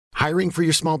Hiring for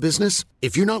your small business?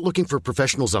 If you're not looking for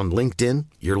professionals on LinkedIn,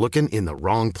 you're looking in the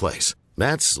wrong place.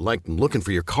 That's like looking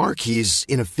for your car keys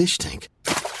in a fish tank.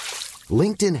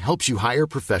 LinkedIn helps you hire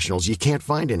professionals you can't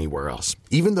find anywhere else,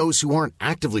 even those who aren't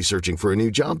actively searching for a new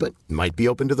job but might be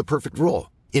open to the perfect role.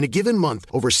 In a given month,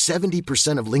 over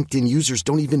 70% of LinkedIn users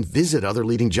don't even visit other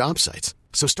leading job sites.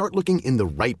 So start looking in the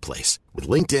right place. With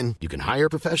LinkedIn, you can hire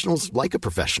professionals like a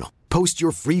professional. Post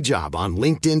your free job on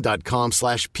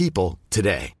linkedin.com/people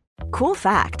today. Cool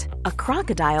fact, a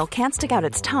crocodile can't stick out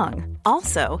its tongue.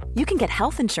 Also, you can get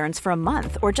health insurance for a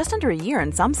month or just under a year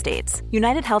in some states.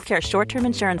 United Healthcare short-term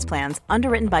insurance plans,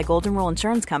 underwritten by Golden Rule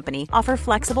Insurance Company, offer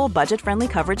flexible, budget-friendly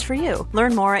coverage for you.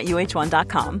 Learn more at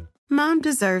uh1.com. Mom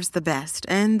deserves the best,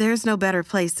 and there's no better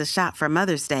place to shop for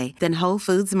Mother's Day than Whole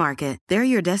Foods Market. They're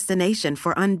your destination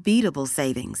for unbeatable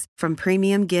savings, from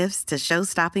premium gifts to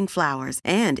show-stopping flowers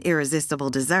and irresistible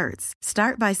desserts.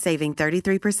 Start by saving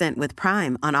 33% with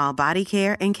Prime on all body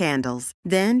care and candles.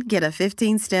 Then get a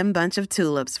 15-stem bunch of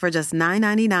tulips for just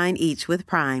 $9.99 each with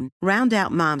Prime. Round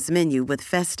out Mom's menu with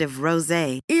festive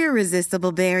rosé,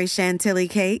 irresistible berry chantilly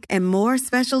cake, and more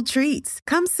special treats.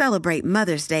 Come celebrate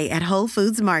Mother's Day at Whole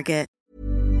Foods Market.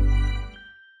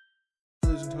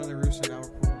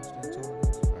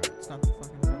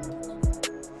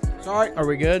 Sorry. Are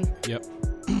we good? Yep.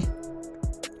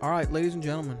 All right, ladies and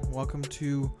gentlemen, welcome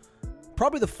to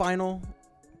probably the final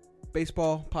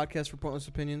baseball podcast for Pointless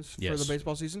Opinions for the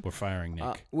baseball season. We're firing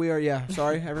Nick. We are, yeah.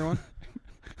 Sorry, everyone.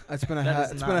 It's been a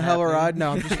That is hell of a happening. ride.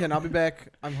 No, I'm just kidding. I'll be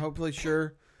back. I'm hopefully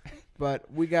sure, but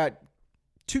we got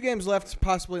 2 games left,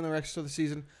 possibly in the rest of the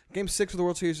season. Game 6 of the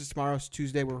World Series is tomorrow. It's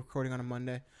Tuesday. We're recording on a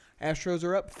Monday. Astros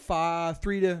are up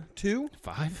 3-2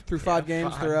 5? through 5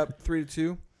 games. They're up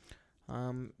 3-2.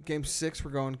 Game 6,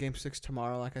 we're going Game 6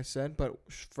 tomorrow, like I said. But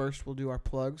first, we'll do our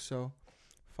plugs. So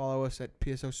follow us at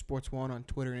PSO Sports 1 on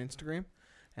Twitter and Instagram,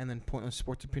 and then Pointless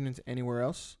Sports Opinions anywhere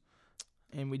else.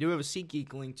 And we do have a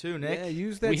SeatGeek link too, Nick. Yeah,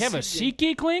 use that. We have a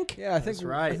SeatGeek link? Yeah, I think That's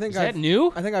right. I think Is that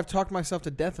new? I think I've talked myself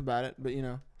to death about it, but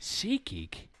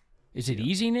SeatGeek. Is it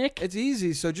easy, Nick? it's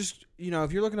easy. So just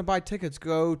if you're looking to buy tickets,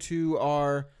 go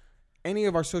to any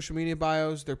of our social media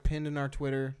bios. They're pinned in our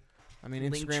Twitter. I mean,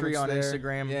 Linktree Instagram. It's on there.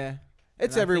 Instagram. Yeah, it's And I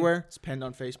think everywhere. It's pinned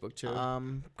on Facebook too.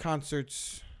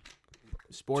 Concerts,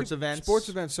 Sports events. Sports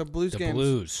events. So Blues the games.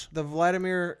 Blues. The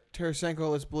Vladimir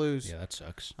Tarasenko Blues. Yeah, that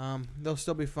sucks. They'll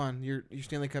still be fun. Your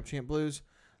Stanley Cup champ Blues.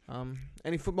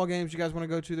 Any football games you guys want to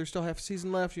go to? There's still half a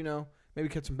season left. Maybe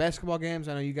catch some basketball games.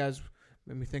 I know you guys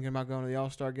may be thinking about going to the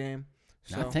All-Star game.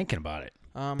 Not thinking about it.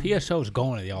 PSO's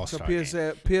going to the All-Star game.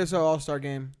 PSO All-Star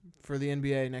game for the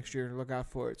NBA next year. Look out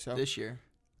for it. So This year.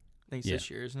 I think it's this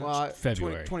year, isn't it? well,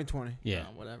 February. 2020. Yeah.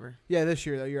 Whatever. Yeah, this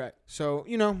year though. You're right. So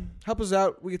help us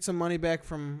out. We get some money back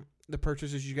from the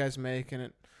purchases you guys make,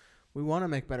 and we want to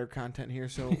make better content here.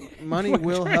 So money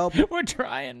will help. We're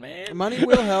trying, man. Money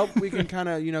will help. We can kind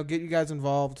of get you guys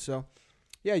involved. So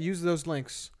yeah, use those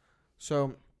links.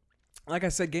 So like I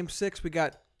said, Game 6. We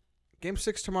got Game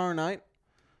 6 tomorrow night.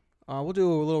 We'll do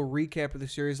a little recap of the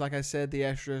series. Like I said, the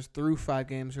Astros through 5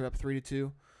 games are up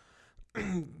 3-2.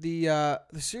 The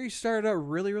series started out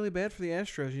really, really bad for the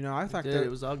Astros. I thought it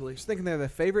was ugly. I was thinking they're the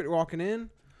favorite walking in.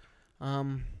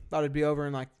 Thought it'd be over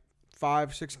in like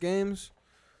 5-6 games.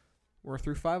 We're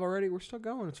through 5 already. We're still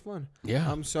going. It's fun.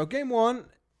 Yeah. So Game 1,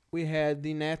 we had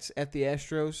the Nats at the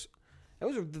Astros. It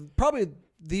was probably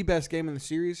the best game in the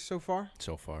series so far.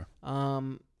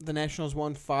 The Nationals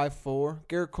won 5-4.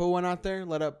 Garrett Cole went out there,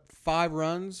 let up 5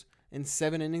 runs in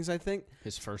 7 innings, I think.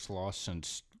 His first loss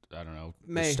since, I don't know,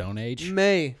 May. the Stone Age?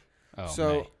 May. Oh,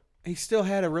 so May. he still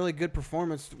had a really good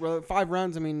performance. 5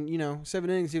 runs, I mean, 7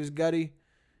 innings, he was gutty.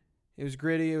 It was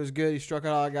gritty. It was good. He struck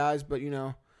out a lot of guys. But,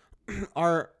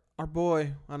 our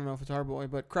boy, I don't know if it's our boy,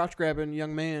 but crotch-grabbing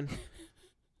young man,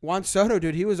 Juan Soto,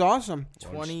 dude, he was awesome.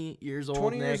 20 years old.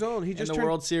 20 Nick, years old. He just in the turned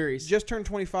World Series. Just turned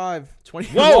 25.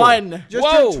 21. Just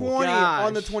Whoa. turned 20 Gosh.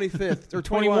 on the 25th. Or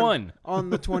 21 on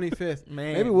the 25th.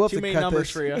 Man, Maybe we'll have too to many cut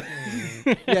numbers this. for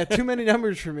you. Yeah, too many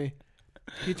numbers for me.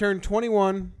 He turned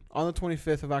 21 on the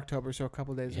 25th of October, so a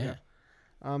couple days ago.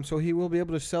 So he will be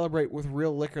able to celebrate with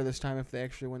real liquor this time if they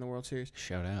actually win the World Series.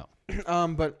 Shout out.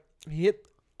 But he hit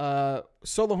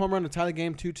solo home run to tie the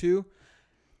game 2-2,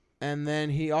 and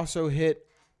then he also hit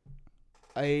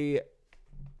a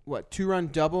 2-run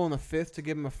double in the 5th to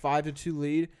give him a 5-2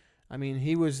 lead. I mean,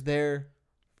 he was there,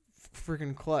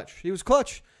 freaking clutch. He was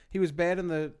clutch. He was bad in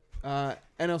the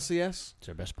NLCS. It's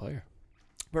our best player.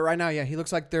 But right now, yeah, he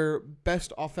looks like their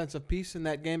best offensive piece in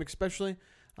that game, especially.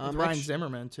 Ryan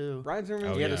Zimmerman, too. Ryan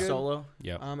Zimmerman, He had a good. solo.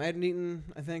 Yeah. Ed Neaton,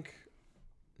 I think,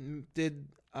 did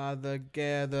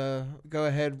the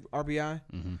go-ahead RBI.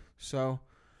 Mm-hmm. So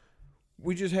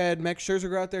we just had Max Scherzer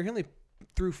go out there. He only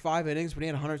threw 5 innings, but he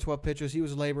had 112 pitches. He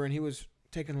was laboring. He was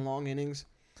taking long innings.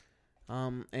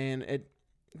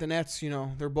 The Nats,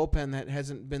 their bullpen that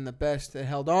hasn't been the best, they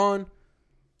held on,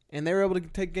 and they were able to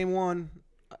take Game 1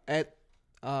 at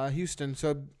Houston.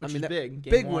 So Which is big.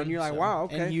 Big win. You're like, wow,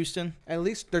 okay. And Houston. At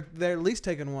least they're at least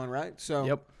taking one, right? So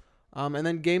Yep. And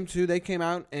then Game 2, they came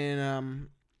out and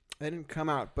they didn't come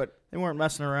out, but They weren't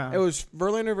messing around. it was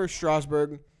Verlander versus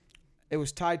Strasburg. It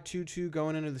was tied 2-2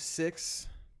 going into the 6th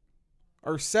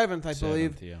or 7th, I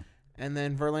believe. Yeah. And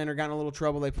then Verlander got in a little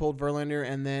trouble. They pulled Verlander,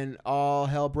 and then all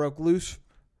hell broke loose.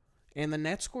 And the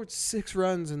Nats scored 6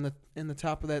 runs in the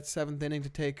top of that 7th inning to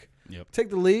take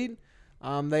the lead.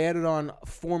 They added on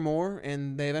 4 more,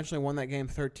 and they eventually won that game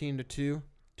 13-2.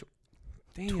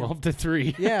 Damn.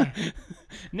 12-3. Yeah.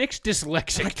 Nick's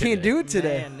dyslexic. I can't do it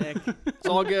today. Man, Nick. It's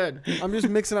all good. I'm just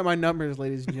mixing up my numbers,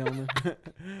 ladies and gentlemen.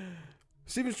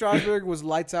 Steven Strasburg was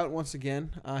lights out once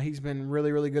again. He's been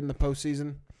really, really good in the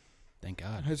postseason. Thank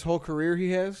God. His whole career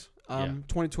he has.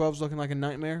 2012 is looking like a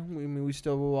nightmare. We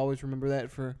still will always remember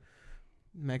that for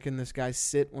making this guy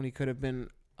sit when he could have been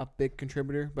a big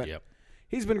contributor. But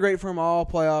he's been great for him all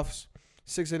playoffs.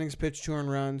 6 innings pitched, 2 earned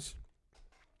runs.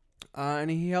 And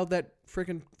he held that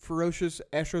freaking ferocious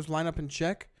Astros lineup in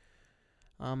check.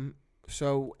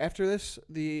 So after this,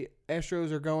 the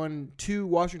Astros are going to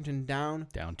Washington down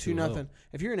 2-0.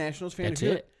 If you're a Nationals fan,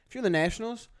 if you're the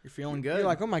Nationals, You're feeling good. you're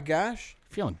like, oh my gosh.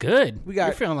 Feeling good.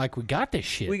 You're feeling like we got this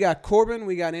shit. We got Corbin,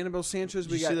 we got Anibal Sanchez,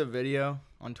 Did you see the video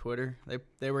on Twitter?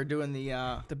 They were doing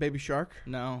the baby shark.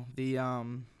 I don't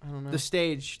know. The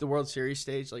stage, the World Series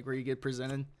stage, like where you get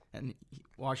presented, and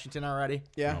Washington already.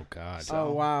 Yeah. Oh God.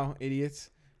 Oh wow, idiots.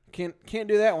 Can't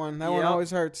do that one. That one Yep.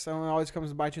 always hurts. That one always comes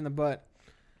to bite you in the butt.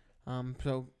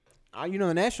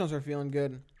 The Nationals are feeling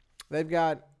good. They've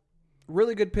got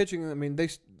really good pitching. I mean, they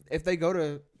have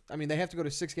to go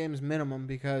to 6 games minimum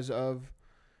because of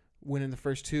winning the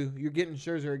first 2. You're getting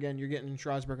Scherzer again. You're getting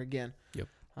Strasburg again. Yep.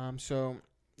 So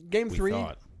Game 3.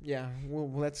 Thought. Yeah. Well,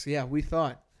 we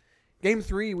thought. Game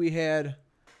 3 we had.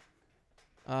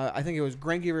 I think it was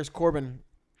Greinke versus Corbin,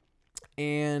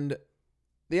 and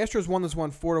the Astros won this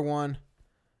one 4-1.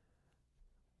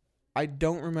 I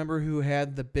don't remember who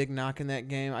had the big knock in that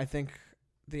game. I think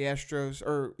the Astros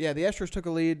took a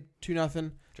lead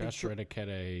 2-0. Josh Reddick had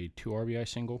a 2 RBI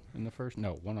single in the first.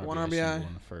 No, 1 RBI, One RBI single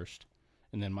in the first,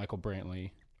 and then Michael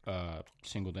Brantley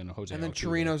singled in a Jose. And then Altuve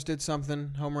Chirinos did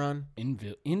something, home run.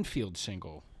 Infield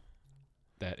single,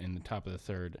 that in the top of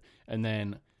the 3rd, and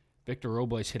then Victor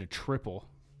Robles hit a triple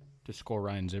to score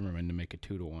Ryan Zimmerman to make it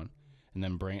 2-1, and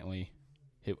then Brantley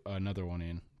hit another one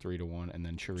in 3-1, and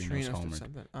then Chirinos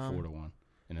homered 4-1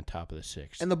 in the top of the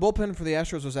 6th. And the bullpen for the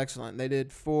Astros was excellent. They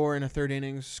did 4 1/3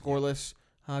 innings, scoreless.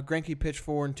 Greinke pitched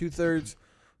 4 2/3,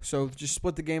 so just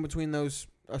split the game between those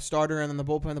starter and then the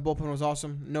bullpen. The bullpen was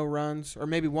awesome. No runs, or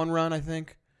maybe 1 run, I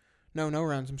think. No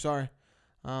runs. I'm sorry.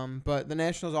 But the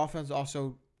Nationals' offense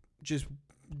also just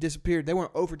disappeared. They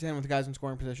went 0 for 10 with guys in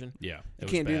scoring position. Yeah, you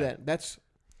can't do that.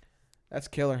 That's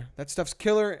killer. That stuff's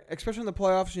killer, especially in the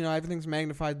playoffs. Everything's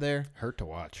magnified there. Hurt to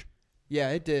watch. Yeah,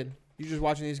 it did. You're just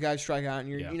watching these guys strike out, and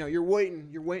you're waiting.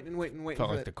 You're waiting. Felt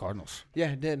like the Cardinals.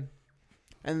 Yeah, it did.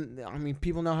 And I mean,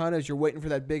 people know how it is. You're waiting for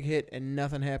that big hit, and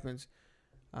nothing happens.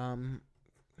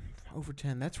 Over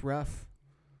 10. That's rough.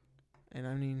 And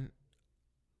I mean,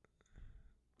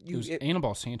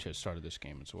 Anibal Sanchez started this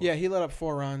game as well. Yeah, he let up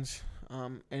 4 runs.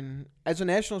 And as a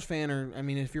Nationals fan,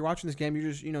 if you're watching this game,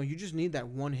 you just need that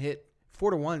one hit.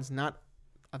 4-1 is not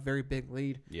a very big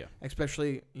lead. Yeah.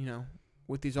 Especially,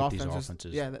 with these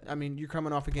offenses. Yeah, you're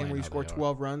coming off a game where you score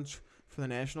 12 runs for the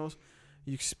Nationals.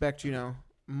 You expect,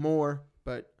 more,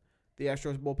 but the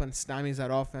Astros bullpen stymies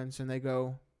that offense, and they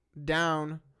go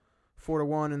down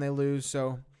 4-1 and they lose.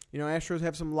 So, Astros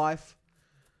have some life.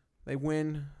 They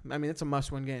win. It's a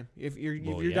must-win game. If you're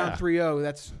down 3-0,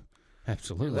 that's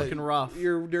absolutely looking rough.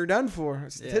 You're done for.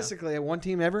 Statistically, one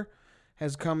team ever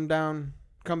has come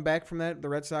back from that. The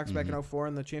Red Sox back in 2004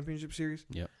 in the championship series.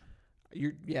 Yep.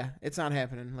 It's not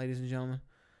happening, ladies and gentlemen.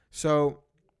 So,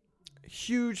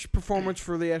 huge performance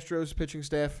for the Astros pitching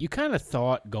staff. You kind of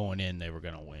thought going in they were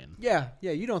going to win. Yeah.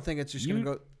 You don't think it's just going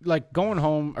to go like going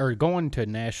home or going to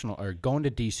national or going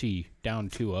to DC down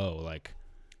 2-0. Like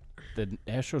the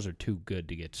Astros are too good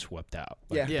to get swept out.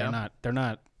 Like, they're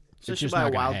not. Especially by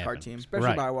a wild card team.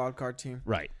 Especially by a wild card team.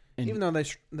 Right. And even though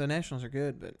the Nationals are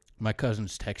good, but my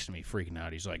cousin's texting me freaking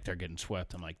out. He's like, they're getting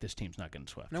swept. I'm like, this team's not getting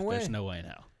swept. No way. There's no way in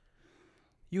hell.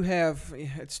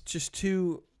 It's just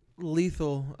too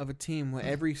lethal of a team with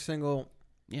every single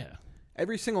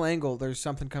angle there's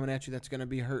something coming at you that's going to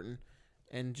be hurting,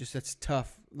 and just that's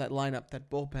tough. That lineup, that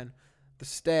bullpen, the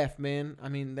staff, man. I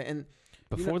mean,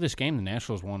 Before this game, the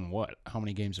Nationals won what? How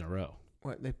many games in a row?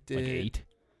 what they did? Like 8?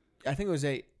 I think it was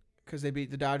 8 because they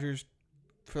beat the Dodgers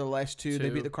for the last 2. They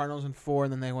beat the Cardinals in 4,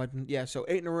 and then they went so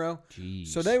 8 in a row. Jeez.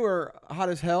 So they were hot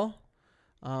as hell.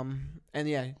 And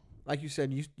yeah, like you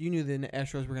said, you knew the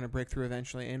Astros were going to break through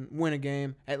eventually and win a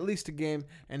game, at least a game,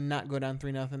 and not go down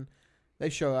 3-0. They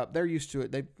show up. They're used to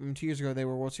it. 2 years ago they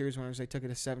were World Series winners. They took it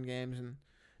to 7 games, and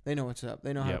they know what's up.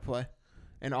 They know how to play,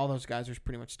 and all those guys are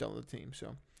pretty much still in the team.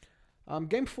 So,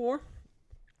 Game 4,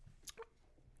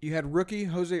 you had rookie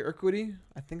Jose Urquidy.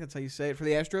 I think that's how you say it for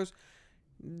the Astros.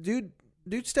 Dude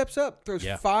steps up, throws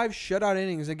 5 shutout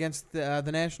innings against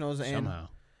the Nationals, Somehow.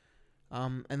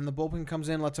 And the bullpen comes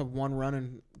in, lets up 1 run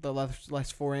in the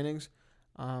last 4 innings.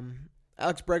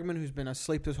 Alex Bregman, who's been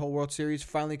asleep this whole World Series,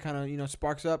 finally kind of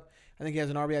sparks up. I think he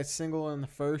has an RBI single in the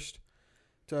first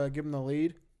to give him the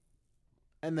lead.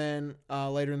 And then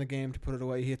later in the game, to put it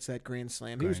away, he hits that grand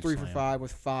slam. He was 3 for 5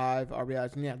 with 5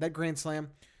 RBIs. And, yeah, that grand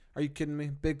slam, are you kidding me?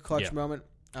 Big clutch moment.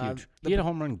 Huge. He had a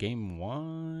home run Game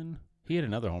 1. He had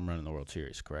another home run in the World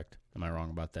Series, correct? Am I wrong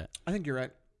about that? I think you're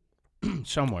right.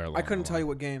 Somewhere along I couldn't tell you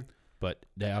what game. But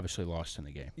they obviously lost in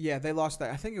the game. Yeah, they lost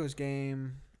that. I think it was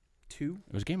Game 2.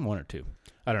 It was Game 1 or 2.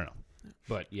 I don't know.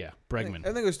 But, yeah, Bregman.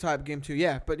 I think it was tied Game 2.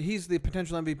 Yeah, but he's the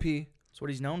potential MVP. That's what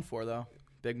he's known for, though.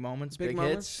 Big moments, big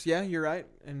moments. hits. Yeah, you're right.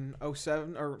 In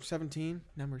 07 or 17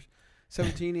 numbers.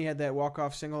 17, he had that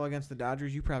walk-off single against the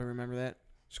Dodgers. You probably remember that.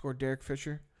 Scored Derek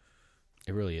Fisher.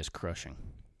 It really is crushing.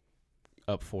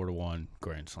 Up 4-1,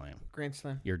 grand slam. Grand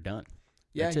slam. You're done.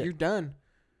 Yeah, That's it. you're done.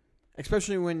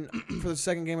 Especially when, for the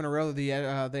second game in a row, the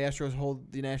Astros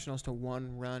hold the Nationals to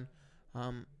 1 run.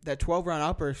 That 12-run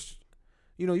outburst,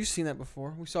 you've seen that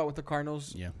before. We saw it with the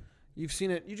Cardinals. Yeah. You've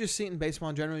seen it. You just see it in baseball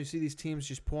in general. You see these teams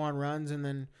just pour on runs, and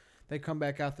then they come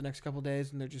back out the next couple of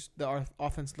days, and they're just the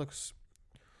offense looks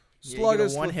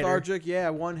sluggish, lethargic. Yeah,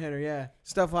 one-hitter, yeah.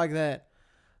 Stuff like that.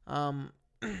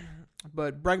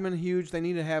 But Bregman, huge. They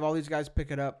need to have all these guys pick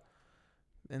it up,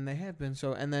 and they have been.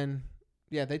 So, and then,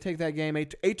 yeah, they take that game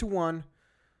 8-1.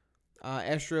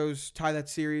 Astros tie that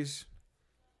series.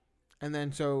 And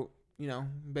then, so, in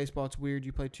baseball, it's weird.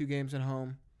 You play 2 games at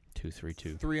home.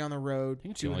 2-3-2. 3 on the road. I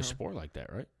think it's the only sport like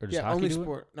that, right? Or does yeah, hockey only do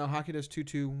sport. No, hockey does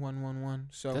 2-2, 1-1-1.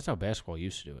 So that's how basketball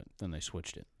used to do it. Then they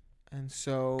switched it. And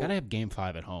so gotta have Game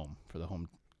 5 at home for the home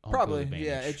probably, field advantage.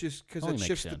 yeah. It's just because it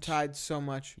shifts the tide so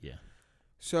much. Yeah.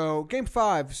 So Game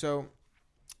 5. So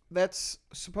that's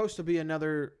supposed to be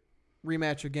another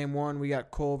rematch of Game 1. We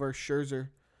got Cole versus Scherzer.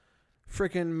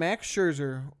 Freaking Max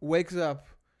Scherzer wakes up.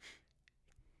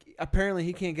 Apparently,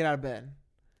 he can't get out of bed.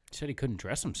 He said he couldn't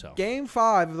dress himself. Game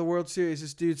 5 of the World Series,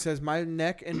 this dude says, my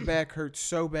neck and back hurt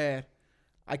so bad,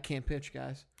 I can't pitch,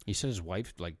 guys. He said his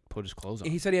wife, put his clothes on.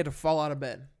 He said he had to fall out of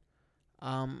bed.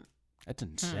 That's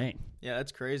insane. Yeah,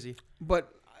 that's crazy.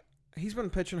 But he's been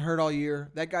pitching hurt all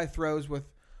year. That guy throws with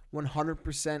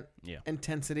 100%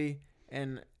 intensity,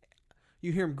 and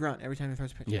you hear him grunt every time he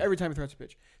throws a pitch. Yeah. Every time he throws a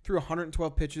pitch. Threw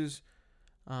 112 pitches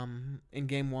in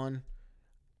Game 1.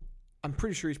 I'm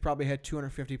pretty sure he's probably had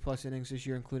 250-plus innings this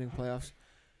year, including playoffs.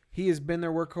 He has been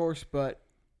their workhorse, but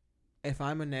if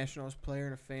I'm a Nationals player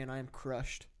and a fan, I am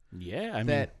crushed. Yeah, I mean,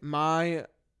 that my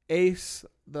ace,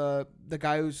 the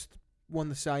guy who's won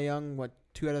the Cy Young,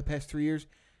 2 out of the past 3 years,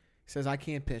 says, I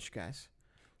can't pitch, guys.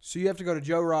 So you have to go to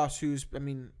Joe Ross, he's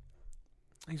been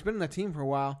in the team for a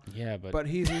while. Yeah, but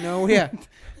he's yeah.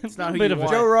 It's not bit of a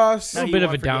Joe Ross. A bit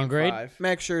of a downgrade.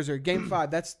 Max Scherzer, Game 5.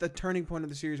 That's the turning point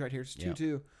of the series right here. It's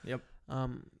 2-2. Yep.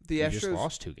 The Astros just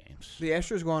lost 2 games. The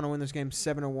Astros go on to win this game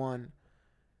 7-1.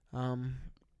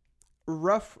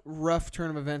 Rough turn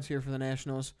of events here for the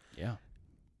Nationals. Yeah.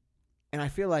 And I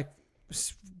feel like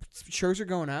Scherzer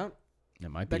going out. That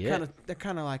might be that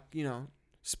kind of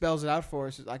spells it out for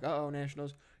us. It's like,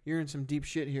 Nationals, you're in some deep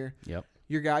shit here. Yep.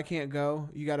 Your guy can't go.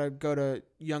 You got to go to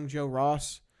young Joe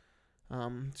Ross.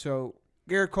 So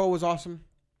Garrett Cole was awesome.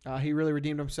 He really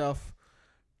redeemed himself.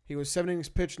 He was 7 innings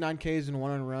pitched, 9 Ks, and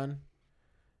 1 run.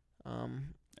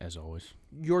 As always.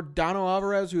 Yordan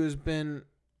Alvarez, who has been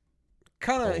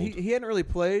kind of he hadn't really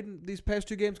played these past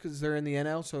 2 games because they're in the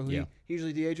NL, so he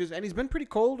usually DHs, and he's been pretty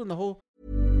cold in the whole.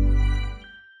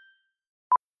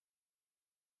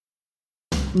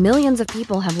 Millions of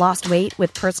people have lost weight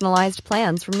with personalized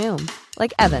plans from Noom,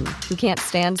 like Evan, who can't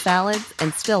stand salads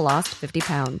and still lost 50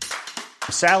 pounds.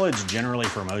 Salads generally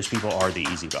for most people are the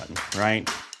easy button, right?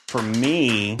 For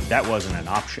me, that wasn't an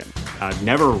option. I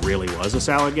never really was a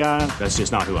salad guy. That's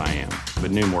just not who I am.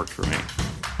 But Noom worked for me.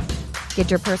 Get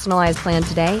your personalized plan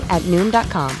today at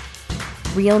Noom.com.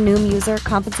 Real Noom user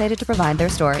compensated to provide their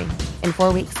story. In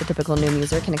 4 weeks, the typical Noom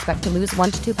user can expect to lose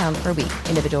 1 to 2 pounds per week.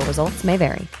 Individual results may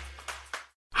vary.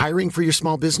 Hiring for your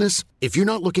small business? If you're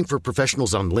not looking for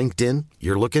professionals on LinkedIn,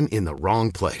 you're looking in the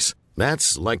wrong place.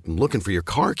 That's like looking for your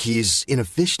car keys in a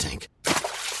fish tank.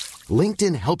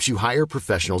 LinkedIn helps you hire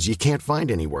professionals you can't find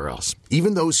anywhere else,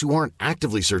 even those who aren't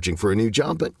actively searching for a new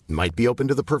job but might be open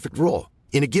to the perfect role.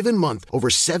 In a given month, over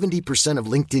 70% of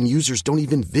LinkedIn users don't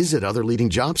even visit other leading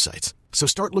job sites. So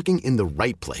start looking in the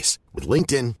right place. With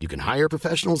LinkedIn, you can hire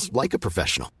professionals like a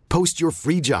professional. Post your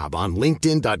free job on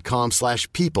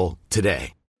linkedin.com/people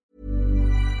today.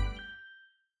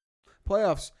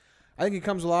 Playoffs. I think he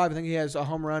comes alive. I think he has a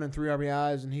home run and 3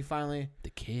 RBIs, and he finally... The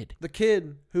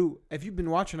kid who, if you've been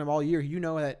watching him all year, you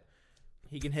know that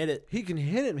He can hit it. he can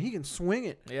hit it and he can swing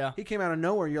it. Yeah. He came out of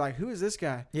nowhere. You're like, who is this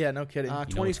guy? Yeah, no kidding. You know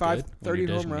what's 25, good? 30 When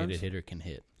your home runs. designated hitter can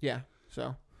hit. Yeah.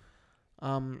 So,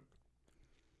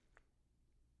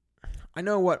 I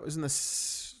know what was in the.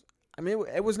 I mean,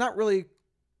 it was not really.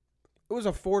 It was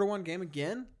a 4-1 game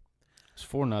again, It's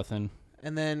 4-0.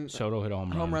 and then Soto hit a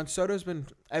home run. Soto's been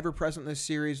ever present in this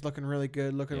series, looking really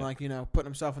good, looking Yeah. like putting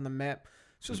himself on the map.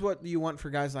 This is what you want for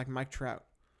guys like Mike Trout.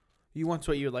 You want That's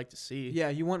what you would like to see. Yeah,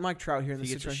 you want Mike Trout here in If this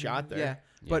he gets a situation. shot there. Yeah.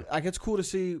 But like it's cool to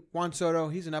see Juan Soto.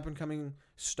 He's an up and coming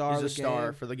star. He's a of the star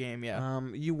game. for the game, yeah.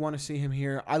 You want to see him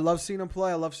here. I love seeing him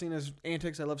play. I love seeing his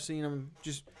antics. I love seeing him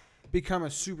just become a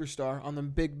superstar on the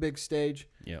big stage.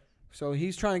 Yep. So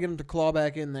he's trying to get him to claw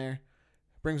back in there.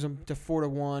 Brings him to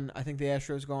 4-1. I think the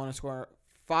Astros go on to score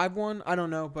 5-1. I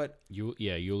don't know, but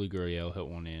Yuli Gurriel hit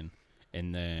one in,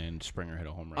 and then Springer hit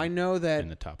a home run. I know that in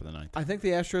the top of the 9th. I think the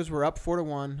Astros were up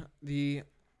 4-1.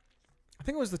 I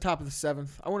think it was the top of the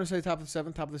 7th. I want to say top of the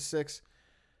 7th, top of the 6th.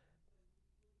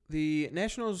 The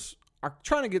Nationals are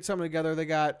trying to get something together. They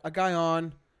got a guy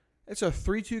on. It's a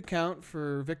 3-2 count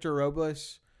for Victor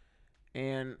Robles,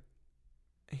 and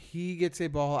he gets a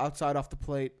ball outside off the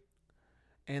plate,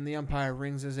 and the umpire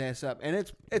rings his ass up. And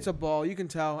it's a ball. You can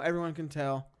tell. Everyone can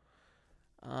tell.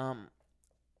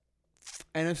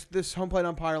 And it's this home plate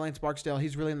umpire, Lance Barksdale.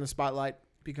 He's really in the spotlight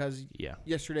because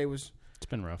yesterday was It's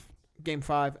been rough. Game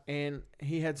 5, and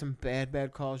he had some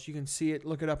bad calls. You can see it.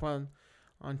 Look it up on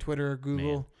Twitter or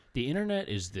Google. Man, the internet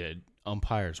is the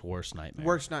umpire's worst nightmare.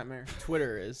 Worst nightmare.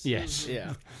 Twitter is. Yes.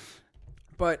 Yeah.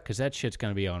 But Because that shit's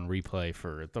going to be on replay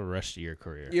for the rest of your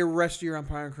career. your rest of your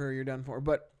umpiring career, you're done for.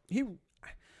 But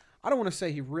I don't want to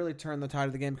say he really turned the tide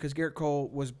of the game because Garrett Cole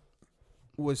was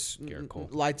Garrett Cole.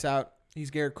 lights out. He's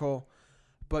Garrett Cole.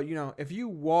 But, if you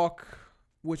walk,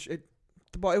 it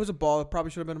was a ball. It probably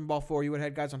should have been a ball 4. You would have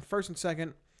had guys on first and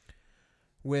second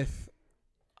with,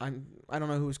 I don't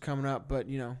know who was coming up, but,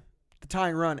 the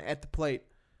tying run at the plate.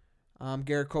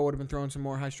 Garrett Cole would have been throwing some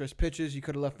more high-stress pitches. You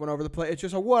could have left one over the plate. It's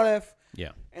just a what-if.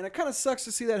 Yeah. And it kind of sucks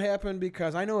to see that happen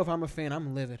because I know if I'm a fan,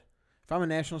 I'm livid. If I'm a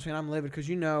Nationals fan, I'm livid because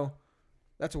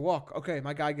that's a walk. Okay,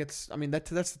 my guy gets –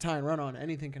 that's the tying run on.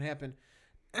 Anything can happen.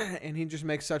 And he just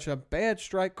makes such a bad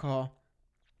strike call.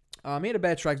 He had a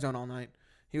bad strike zone all night.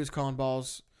 He was calling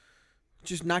balls,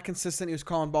 just not consistent. He was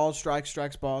calling balls, strikes,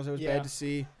 balls. It was bad to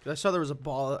see. I saw there was a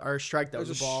ball or a strike that was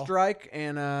a ball. Strike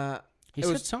and He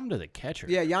said something to the catcher.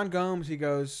 yeah, Jan Gomes. He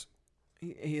goes,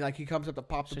 he comes up to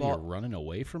pop the So ball, you're running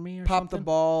away from me or pop something? the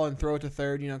ball and throw it to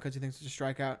third, because he thinks it's a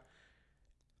strikeout.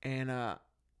 And I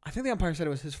think the umpire said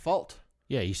it was his fault.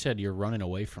 Yeah, he said you're running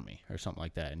away from me or something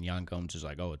like that. And Jan Gomes is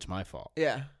like, oh, it's my fault.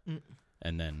 Yeah,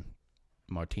 And then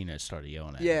Martinez started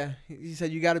yelling at him. yeah. He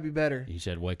said you got to be better. He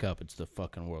said, wake up. It's the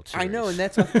fucking World Series. I know, and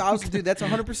that's 1,000, dude. That's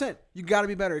 100%. You got to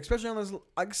be better,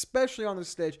 especially on this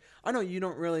stage. I know you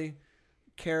don't really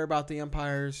care about the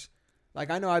umpires. Like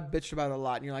I know I bitched about it a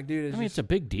lot, and you're like, dude. it's a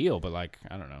big deal, but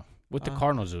I don't know. With the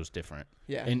Cardinals, it was different.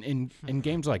 Yeah. In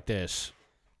games like this,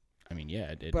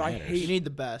 it But I matters. hate- You need the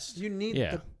best. You need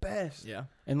Yeah. the best. Yeah.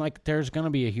 And there's gonna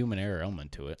be a human error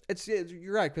element to it.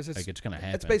 You're right because It's gonna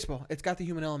happen. it's baseball. It's got the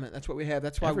human element. That's what we have.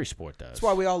 That's why Every sport does. That's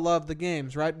why we all love the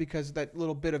games, right? Because that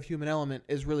little bit of human element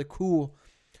is really cool.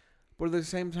 But at the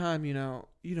same time, you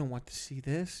don't want to see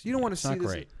this. You don't want to It's see not this.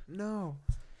 great. No,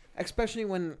 especially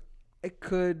when it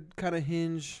could kind of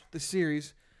hinge the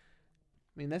series.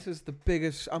 I mean, this is the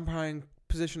biggest umpiring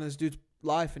position of this dude's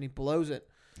life, and he blows it.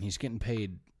 He's getting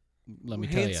paid. Let me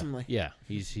Handsomely. tell you. Yeah,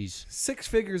 he's 6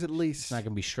 figures at least. not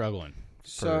gonna be struggling for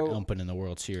So umping in the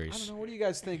World Series. I don't know. What do you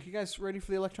guys think? You guys ready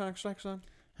for the electronic strike zone?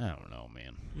 I don't know,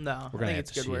 man. No, We're I gonna think have it's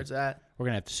to good see where it. it's at. We're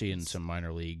gonna have to see it in some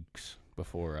minor leagues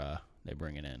before they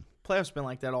bring it in. Playoffs been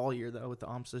like that all year though with the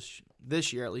umps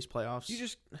this year at least playoffs.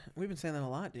 We've been saying that a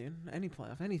lot, dude. Any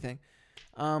playoff, anything.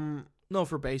 no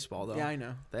for baseball though. Yeah, I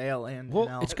know. The AL and Well,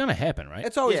 NL. it's gonna happen, right?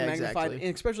 It's always Yeah, magnified, exactly.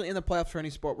 and especially in the playoffs for any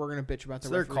sport. We're gonna bitch about the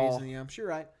It's their referees call. and the umps. You're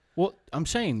right. Well, I'm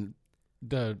saying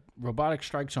the robotic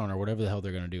strike zone or whatever the hell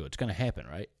they're gonna do, it's gonna happen,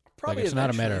 right? Probably it's not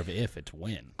a matter of eventually. if, it's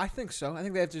when. I think so. I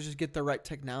think they have to just get the right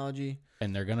technology.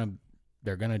 And they're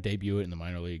gonna debut it in the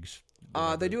minor leagues.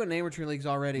 They do it in amateur leagues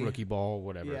already. Rookie ball,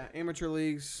 whatever. Yeah, amateur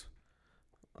leagues.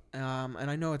 And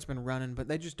I know it's been running, but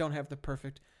they just don't have the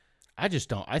perfect. I just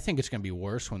don't. I think it's gonna be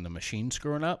worse when the machine's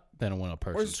screwing up than when a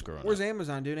person's screwing Where's up.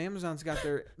 Amazon, dude? Amazon's got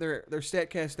their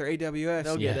StatCast, their AWS.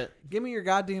 They'll get it. Give me your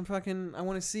goddamn fucking. I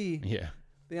want to see Yeah.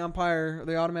 the umpire,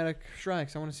 the automatic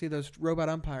strikes. I want to see those robot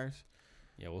umpires.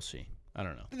 Yeah, we'll see. I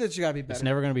don't know. That's got to be better. It's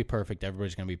never gonna be perfect.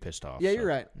 Everybody's gonna be pissed off. Yeah, so you're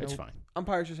right. It's No, fine.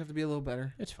 Umpires just have to be a little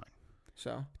better. It's fine.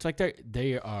 So It's like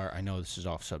they are. I know this is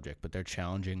off subject, but they're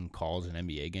challenging calls in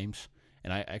NBA games,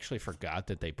 and I actually forgot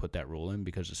that they put that rule in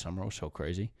because the summer was so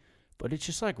crazy. But it's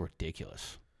just like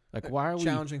ridiculous. Like, why are we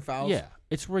challenging fouls? Yeah,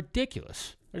 it's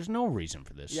ridiculous. There's no reason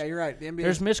for this. Yeah, you're right. The NBA.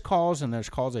 There's missed calls and there's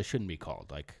calls that shouldn't be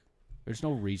called. Like, there's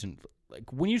no reason.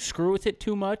 Like, when you screw with it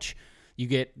too much, you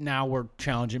get now we're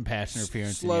challenging pass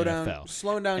interference slow in the down, NFL.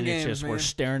 slowing down and games, it's just man. we're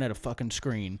staring at a fucking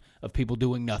screen of people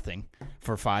doing nothing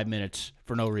for 5 minutes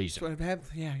for no That's reason. what yeah,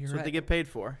 you're That's right. what they get paid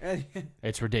for.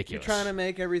 It's You're ridiculous. trying to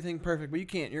make everything perfect, but you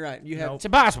can't. You're right. You have It's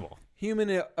impossible. human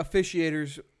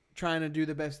officiators trying to do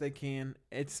the best they can.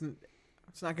 It's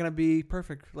not going to be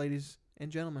perfect, ladies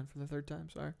and gentlemen, for the third time.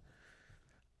 Sorry.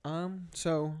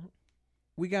 So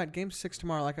we got Game 6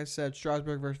 tomorrow. Like I said,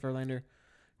 Strasburg versus Verlander.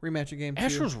 Rematch of Game 2.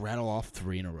 Astros rattle off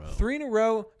 3 in a row. 3 in a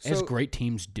row. So as great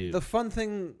teams do. the fun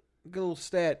thing, good little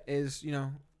stat is,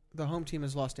 the home team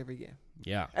has lost every game.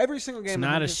 Yeah. Every single game. It's the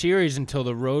not home a team- series until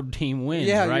the road team wins,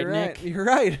 Yeah, right, you're Nick? right. You're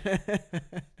right.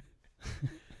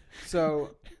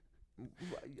 So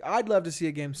I'd love to see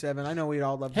a Game 7. I know we'd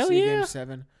all love to Hell see a yeah. Game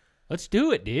 7. Let's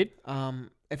do it, dude.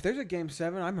 If there's a Game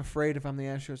 7, I'm afraid if I'm the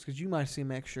Astros because you might see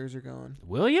Max Scherzer going.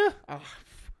 Will you?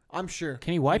 I'm sure.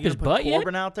 Can he wipe You his gonna put butt yet?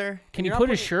 Corbin out there? Can he You're not put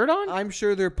his putting- shirt on? I'm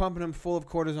sure they're pumping him full of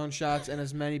cortisone shots and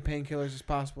as many painkillers as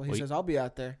possible. He Well, says, I'll be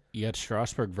out there. You got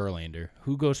Strasburg, Verlander.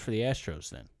 Who goes for the Astros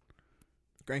then?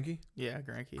 Greinke? Yeah,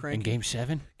 Greinke. Greinke. In Game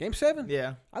 7? Game 7?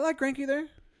 Yeah. I like Greinke there.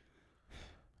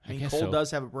 I mean, guess Cole so.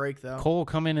 does have a break, though. Cole will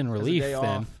come in a relief day then.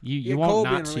 off. You Yeah, won't Cole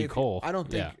not being see relief. Cole. I don't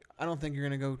think you're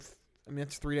going to go. I mean,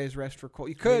 it's 3 days rest for Cole.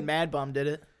 You I mean, could. Mad Bum did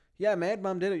it. Yeah, Mad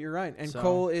Bum did it. You're right. And So,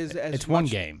 Cole is as It's one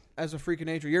much game, as a freak of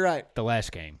nature. You're right. the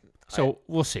last game. So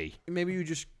we'll see. Maybe you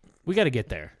just. We got to get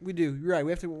there. We do. You're right.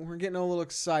 We have to. We're getting a little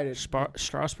excited.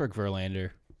 Strasburg,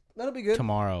 Verlander That'll be good.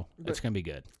 tomorrow. But- It's going to be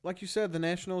good. Like you said, the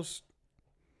Nationals.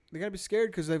 They got to be scared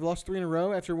because they've lost 3 in a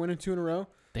row after winning 2 in a row.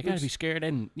 They got to Luke's- be scared.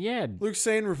 And, yeah, Luke's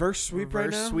saying reverse sweep right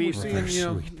Reverse now. sweep. We're seeing, Reverse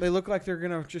sweep. they look like they're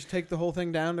gonna just take the whole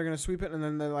thing down. They're gonna sweep it, and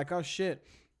then they're like, "Oh shit,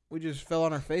 we just fell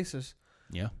on our faces."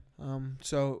 yeah,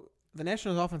 So the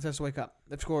Nationals offense has to wake up.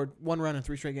 They've scored 1 run in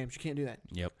 3 straight games. You can't do that.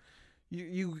 yep.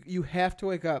 You have to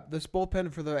wake up. This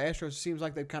bullpen for the Astros seems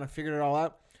like they've kind of figured it all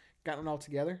out, gotten it all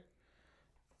together.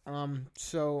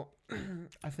 So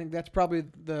I think that's probably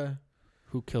the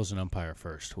Who kills an umpire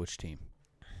first? Which team?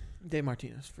 Dave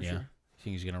Martinez for yeah. sure. You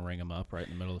think he's going to ring him up right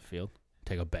in the middle of the field?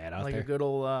 Take a bat out Like there? a good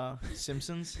old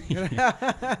Simpsons.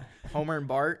 Homer and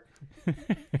Bart.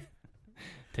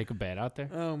 Take a bat out there?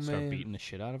 Oh, Start man. beating the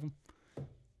shit out of him?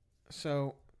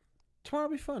 So tomorrow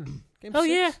will be fun. Game Oh, 6.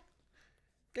 yeah.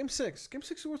 Game 6. Game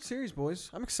 6 World Series, boys.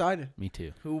 I'm excited. Me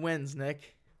too. Who wins,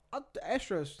 Nick?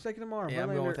 Astros take it tomorrow. Yeah, I'm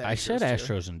Verlander. going with I said Astros,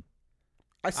 too. Astros and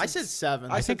I said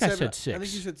 7. I think I 7. said 6. I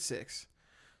think you said 6.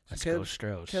 So let's go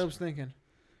Stros. Caleb's thinking.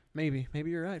 Maybe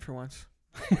you're right for once.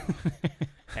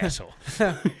 Asshole.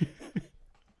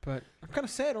 But I'm kind of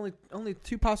sad. Only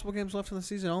 2 possible games left in the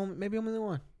season. Maybe only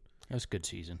 1. That was a good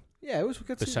season. Yeah, it was a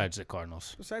good season. Besides the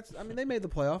Cardinals. Besides, I mean, they made the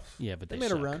playoffs. Yeah, but They they made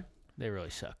suck. a run. They really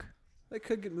suck. They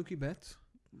could get Mookie Betts.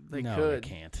 They no, could. they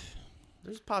can't.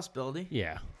 There's a possibility.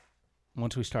 Yeah.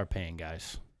 Once we start paying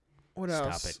guys. What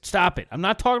else? Stop it. I'm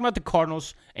not talking about the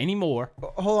Cardinals anymore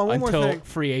Hold on, one more until thing.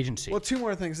 free agency. Well, 2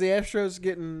 more things. The Astros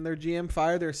getting their GM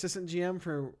fired, their assistant GM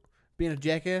for being a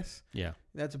jackass. Yeah.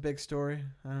 That's a big story.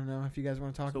 I don't know if you guys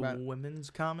want to talk The about it. women's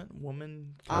comment?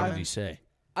 Woman What comment? did he say?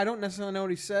 I don't necessarily know what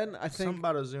he said. I Something think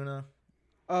about Ozuna.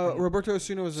 Roberto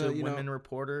Osuna was To women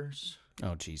reporters.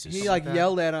 Oh, Jesus. he like that.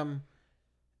 yelled at him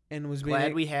and was being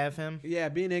Glad we have him.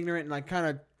 being ignorant and kind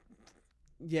of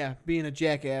being a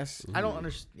jackass. I don't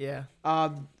understand. Yeah.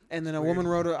 And then a weird. woman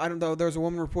wrote there was a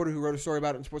woman reporter who wrote a story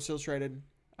about it in Sports Illustrated.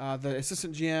 The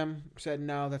assistant GM said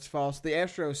no, that's false. The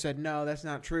Astros said no, that's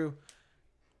not true.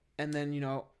 And then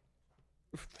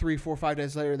 3, 4, 5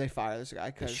 days later they fire this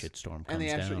guy The shitstorm and comes the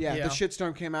Astros, down. the Yeah.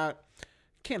 shitstorm came out.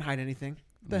 Can't hide anything.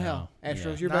 The No, hell, Astros,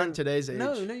 yeah. you're Not better. in today's age.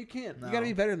 No, you can't. You No. got to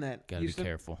be better than that. Got to be Houston.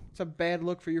 careful. It's a bad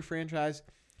look for your franchise.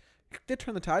 Did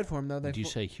turn the tide for him though. Did you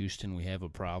say Houston, we have a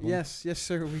problem? Yes,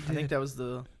 sir. We did. I think that was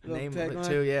the Little name of it tagline.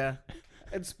 too. Yeah.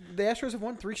 The Astros have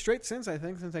won 3 straight since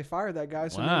they fired that guy.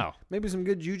 So Wow. maybe some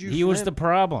good juju. He for was them. the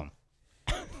problem.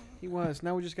 He was.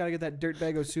 Now we just got to get that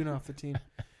dirtbag Osuna off the team.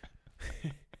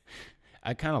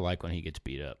 I kind of like when he gets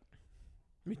beat up.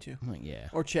 Me too. I'm like, yeah.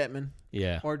 Or Chapman.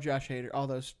 Yeah. Or Josh Hader. All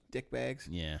those dickbags.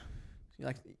 Yeah.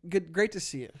 Great to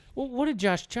see it. Well, what did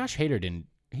Josh Hader didn't?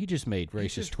 He just made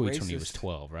racist just tweets when he was racist.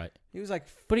 12, right? He was like,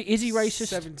 But is he racist?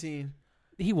 17.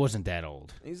 He wasn't that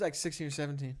old. He's like 16 or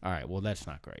 17. All right. Well, that's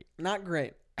not great. Not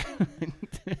great.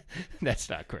 That's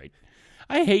not great.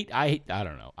 I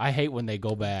don't know. I hate when they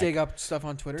go back Dig up stuff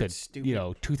on Twitter. to, It's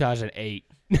stupid. 2008.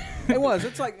 It was.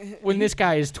 It's like When this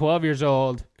guy is 12 years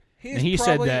old and he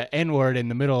said the N-word in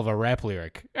the middle of a rap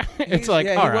lyric. It's like,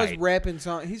 all right. he was rapping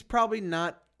song. He's probably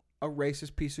not a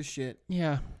racist piece of shit.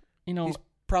 Yeah. He's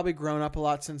probably grown up a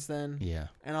lot since then. Yeah.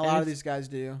 And a lot of these guys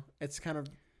do. It's kind of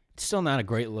It's still not a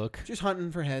great look. just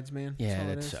hunting for heads, man. That's Yeah, all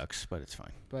it that is. sucks, but it's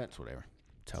fine. But It's whatever.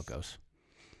 That's how it goes.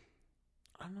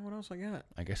 I don't know what else I got.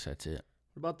 I guess that's it.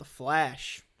 What about the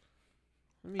Flash?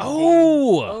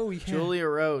 Oh! Yeah. Julia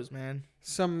Rose, man.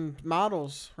 Some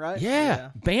models, right?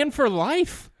 Yeah. Banned for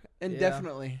life.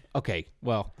 Indefinitely. Okay,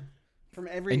 well, From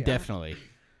every indefinitely.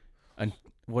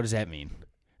 What does that mean?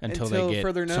 Until Until they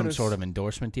further get some notice. sort of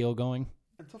endorsement deal going?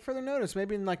 Until further notice.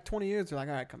 Maybe in like 20 years, they're like,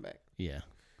 all right, come back. Yeah.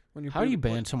 When your How do you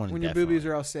ban someone when your indefinitely? boobies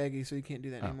are all saggy, so you can't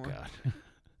do that Oh, anymore. God.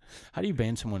 How do you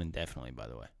ban someone indefinitely, by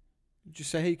the way? Just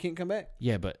say, hey, you can't come back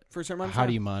Yeah, but for a certain amount of how time.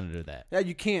 do you monitor that? Yeah,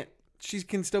 you can't. She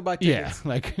can still buy Yeah, tickets.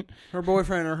 like, Her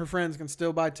boyfriend or her friends can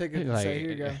still buy tickets and say, here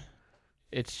you go.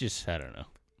 It's just, I don't know.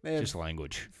 They have Just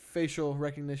language. facial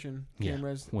recognition Yeah.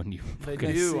 cameras. When you They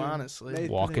fucking do, see 'em. honestly. They-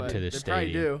 walk they- into the They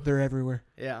probably stadium. do. They're everywhere.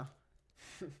 Yeah.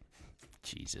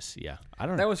 Jesus, yeah. I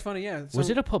don't That know. was funny, yeah. Was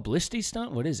So- it a publicity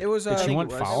stunt? What is it? It was, Did I she think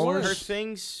want Her followers?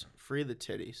 things free the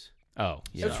titties. Oh,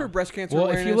 It yeah. was for breast cancer Well,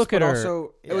 if you awareness, look at but her-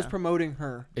 also it was Yeah. promoting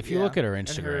her. If you look at her And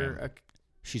Instagram, her,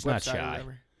 she's not website or shy.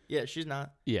 whatever. Yeah, she's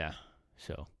not. Yeah.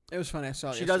 So It was funny. I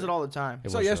saw it. She does it all the time.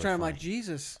 it So was yesterday, really I'm like, funny.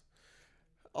 Jesus.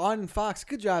 On Fox.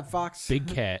 Good job, Fox. Big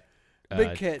Cat.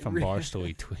 Big Cat. From Barstool,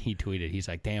 he tweeted. He's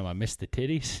like, "Damn, I missed the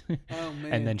titties." Oh,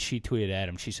 man. And then she tweeted at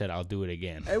him. She said, "I'll do it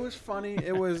again." It was funny.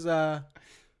 It was, I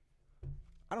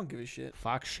don't give a shit.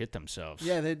 Fox shit themselves.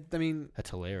 Yeah, I mean, That's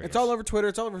hilarious. it's all over Twitter.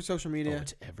 It's all over social Oh, media.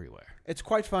 it's everywhere. It's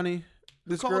quite funny.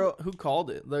 This girl. Who called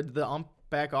it? The ump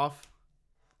back off,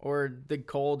 or did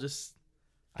Cole just?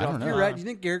 I don't know. You're right. You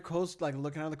think Garrett Cole's like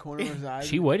looking out of the corner of his eyes?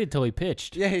 She waited till he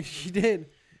pitched. Yeah, he did.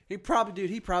 He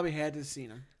probably had to have seen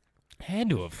him Had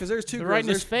to have. because there's two They're girls. right in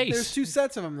his There's face. 2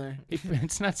 sets of them there.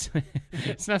 It's not.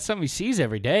 It's not something he sees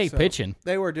every day. So, Pitching.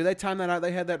 They were. Dude, they timed that out.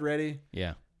 They had that ready.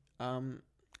 Yeah. Um,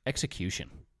 Execution.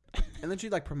 and then she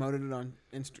like promoted it on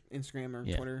Instagram or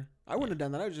Yeah. Twitter. I wouldn't have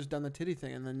done that. I would have just done the titty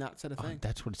thing and then not said a Oh, thing.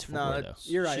 that's what it's for, No, though. that's-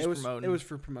 You're right. she's It was promoting. it was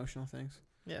for promotional things.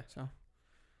 Yeah. So,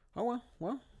 oh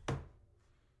well.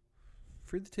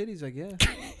 Free the titties, I guess.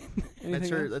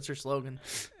 That's her slogan.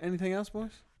 Anything else,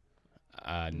 boys?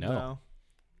 No.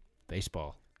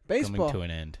 Baseball. Baseball. Coming to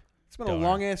an end. It's been Darn. a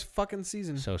long ass fucking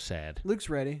season. So sad. Luke's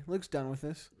ready. Luke's done with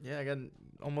this. Yeah, I got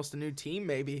almost a new team.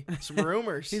 Maybe some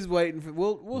rumors. He's waiting for.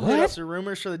 We'll What? hit up, Some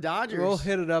rumors for the Dodgers. we'll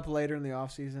hit it up later in the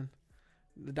offseason.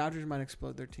 The Dodgers might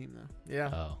explode their team though. Yeah.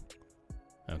 Oh.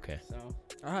 Okay. So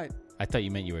all right. I thought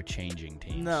you meant you were changing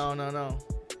teams. No.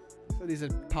 So he's a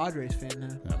Padres fan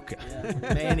now. Okay.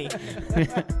 Yeah. Manny.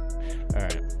 All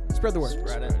right. Spread the word.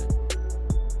 Spread it.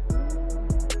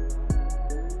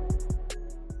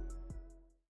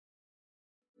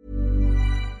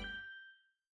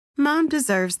 Mom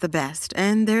deserves the best,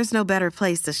 and there's no better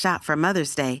place to shop for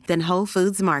Mother's Day than Whole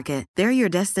Foods Market. They're your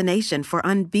destination for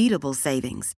unbeatable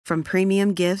savings, from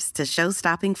premium gifts to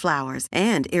show-stopping flowers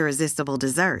and irresistible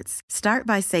desserts. Start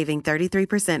by saving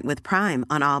 33% with Prime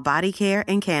on all body care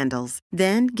and candles.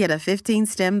 Then get a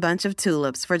 15-stem bunch of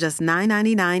tulips for just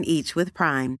 $9.99 each with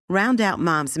Prime. Round out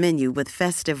Mom's menu with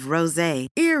festive rosé,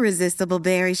 irresistible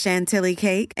berry chantilly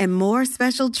cake, and more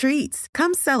special treats.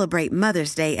 Come celebrate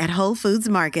Mother's Day at Whole Foods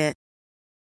Market.